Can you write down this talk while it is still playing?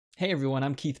Hey everyone,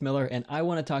 I'm Keith Miller, and I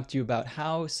want to talk to you about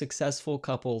how successful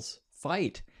couples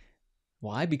fight.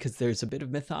 Why? Because there's a bit of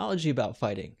mythology about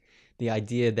fighting. The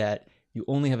idea that you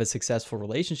only have a successful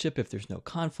relationship if there's no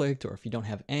conflict or if you don't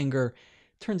have anger.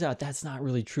 Turns out that's not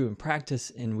really true in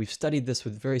practice, and we've studied this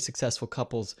with very successful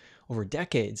couples over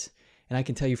decades. And I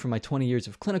can tell you from my 20 years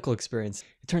of clinical experience,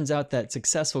 it turns out that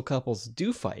successful couples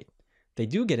do fight. They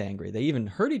do get angry. They even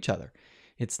hurt each other.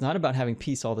 It's not about having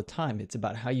peace all the time. It's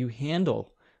about how you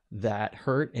handle that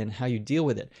hurt and how you deal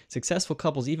with it. Successful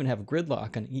couples even have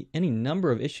gridlock on any number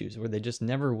of issues where they just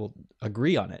never will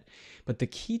agree on it. But the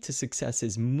key to success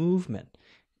is movement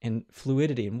and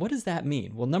fluidity. And what does that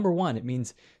mean? Well, number one, it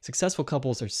means successful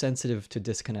couples are sensitive to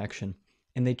disconnection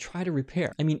and they try to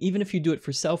repair. I mean, even if you do it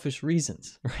for selfish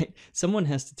reasons, right? Someone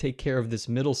has to take care of this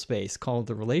middle space called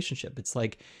the relationship. It's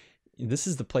like, this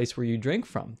is the place where you drink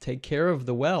from. Take care of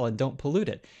the well and don't pollute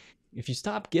it. If you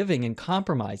stop giving and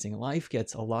compromising, life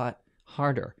gets a lot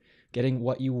harder. Getting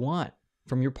what you want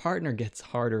from your partner gets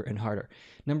harder and harder.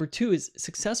 Number two is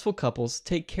successful couples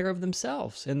take care of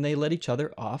themselves and they let each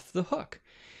other off the hook.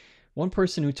 One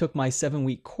person who took my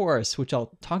 7-week course, which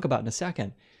I'll talk about in a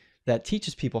second, that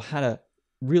teaches people how to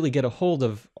really get a hold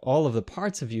of all of the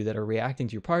parts of you that are reacting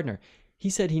to your partner, he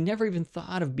said he never even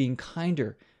thought of being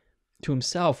kinder to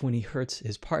himself when he hurts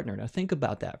his partner. Now think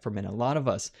about that for a minute. A lot of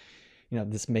us,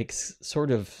 this makes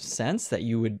sort of sense that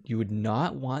you would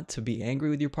not want to be angry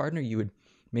with your partner. You would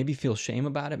maybe feel shame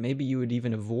about it. Maybe you would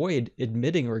even avoid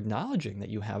admitting or acknowledging that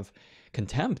you have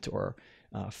contempt or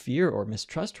fear or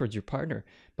mistrust towards your partner.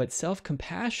 But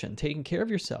self-compassion, taking care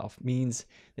of yourself, means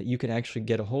that you can actually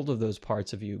get a hold of those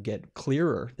parts of you, get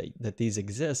clearer that these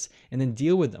exist, and then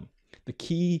deal with them. The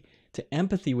key to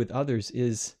empathy with others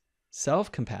is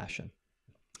self-compassion.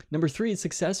 Number three,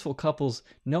 successful couples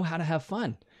know how to have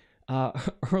fun.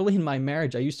 Early in my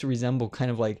marriage, I used to resemble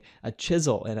kind of like a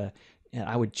chisel, and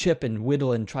I would chip and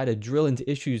whittle and try to drill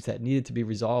into issues that needed to be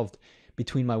resolved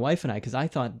between my wife and I, because I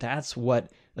thought that's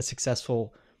what a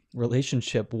successful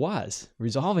relationship was,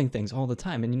 resolving things all the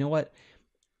time. And you know what?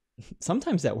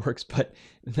 Sometimes that works, but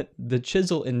the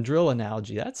chisel and drill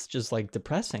analogy, that's just like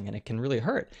depressing and it can really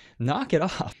hurt. Knock it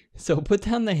off. So put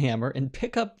down the hammer and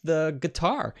pick up the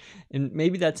guitar. And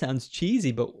maybe that sounds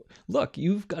cheesy, but look,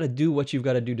 you've got to do what you've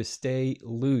got to do to stay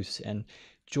loose and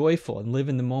joyful and live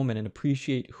in the moment and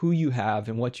appreciate who you have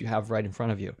and what you have right in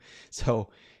front of you. So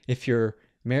if you're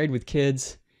married with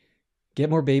kids,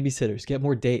 get more babysitters, get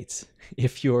more dates.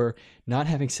 If you're not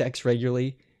having sex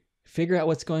regularly, figure out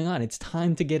what's going on. It's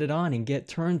time to get it on and get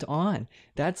turned on.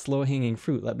 That's low-hanging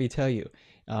fruit, let me tell you.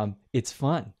 It's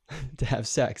fun to have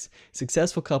sex.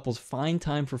 Successful couples find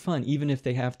time for fun, even if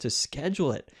they have to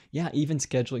schedule it. Yeah, even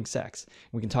scheduling sex.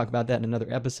 We can talk about that in another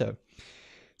episode.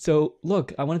 So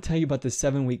look, I want to tell you about this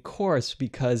 7-week course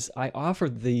because I offer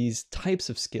these types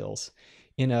of skills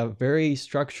in a very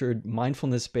structured,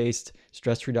 mindfulness-based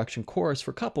stress reduction course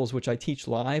for couples, which I teach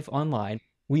live online.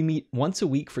 We meet once a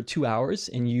week for 2 hours,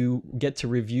 and you get to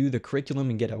review the curriculum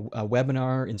and get a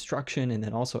webinar instruction, and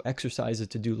then also exercises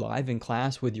to do live in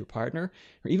class with your partner.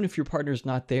 Or even if your partner's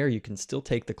not there, you can still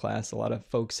take the class. A lot of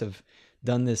folks have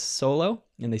done this solo,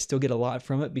 and they still get a lot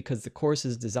from it because the course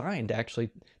is designed actually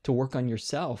to work on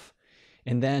yourself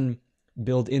and then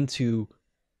build into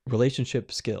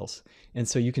relationship skills. And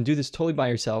so you can do this totally by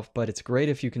yourself, but it's great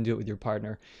if you can do it with your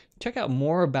partner. Check out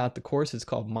more about the course. It's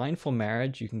called Mindful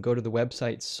Marriage. You can go to the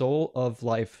website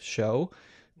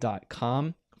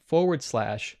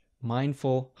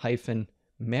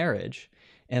souloflifeshow.com/mindful-marriage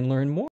and learn more.